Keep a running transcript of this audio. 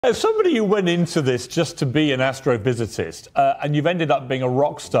As somebody who went into this just to be an astrophysicist, and you've ended up being a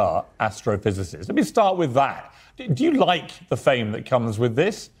rock star astrophysicist, let me start with that. Do you like the fame that comes with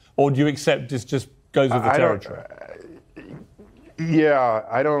this, or do you accept this just goes with the territory? Yeah,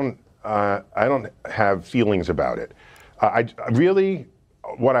 I don't have feelings about it. I really,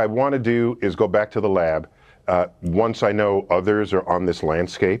 what I want to do is go back to the lab once I know others are on this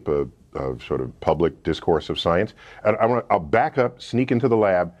landscape of sort of public discourse of science. And I'll back up, sneak into the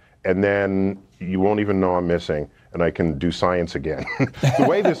lab, and then you won't even know I'm missing, and I can do science again. The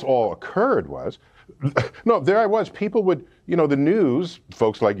way this all occurred was, no, there I was. People would, the news,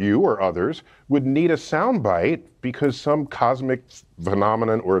 folks like you or others, would need a soundbite because some cosmic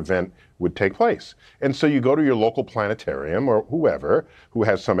phenomenon or event would take place. And so you go to your local planetarium or whoever who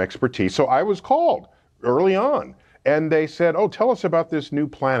has some expertise. So I was called early on. And they said, oh, tell us about this new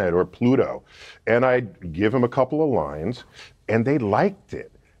planet or Pluto. And I'd give them a couple of lines, and they liked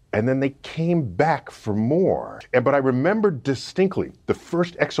it. And then they came back for more. But I remember distinctly the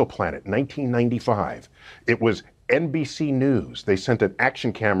first exoplanet, 1995. It was NBC News. They sent an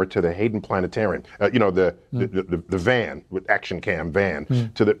action camera to the Hayden Planetarium, the van, with action cam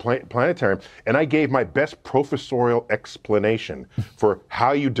van, to the planetarium. And I gave my best professorial explanation for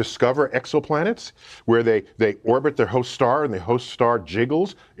how you discover exoplanets, where they orbit their host star and the host star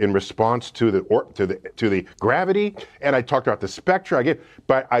jiggles in response to the gravity. And I talked about the spectra.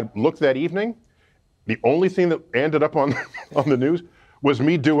 But I looked that evening, the only thing that ended up on the news was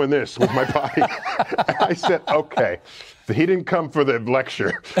me doing this with my body. I said, okay. He didn't come for the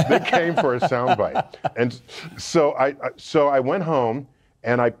lecture. They came for a soundbite. And so I went home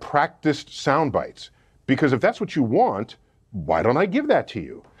and I practiced sound bites. Because if that's what you want, why don't I give that to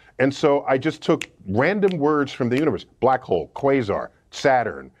you? And so I just took random words from the universe: black hole, quasar,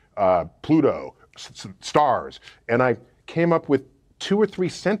 Saturn, Pluto, stars. And I came up with 2 or 3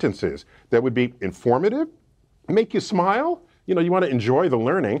 sentences that would be informative, make you smile, you want to enjoy the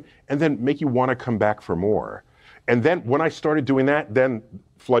learning, and then make you want to come back for more. And then when I started doing that, then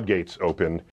floodgates opened,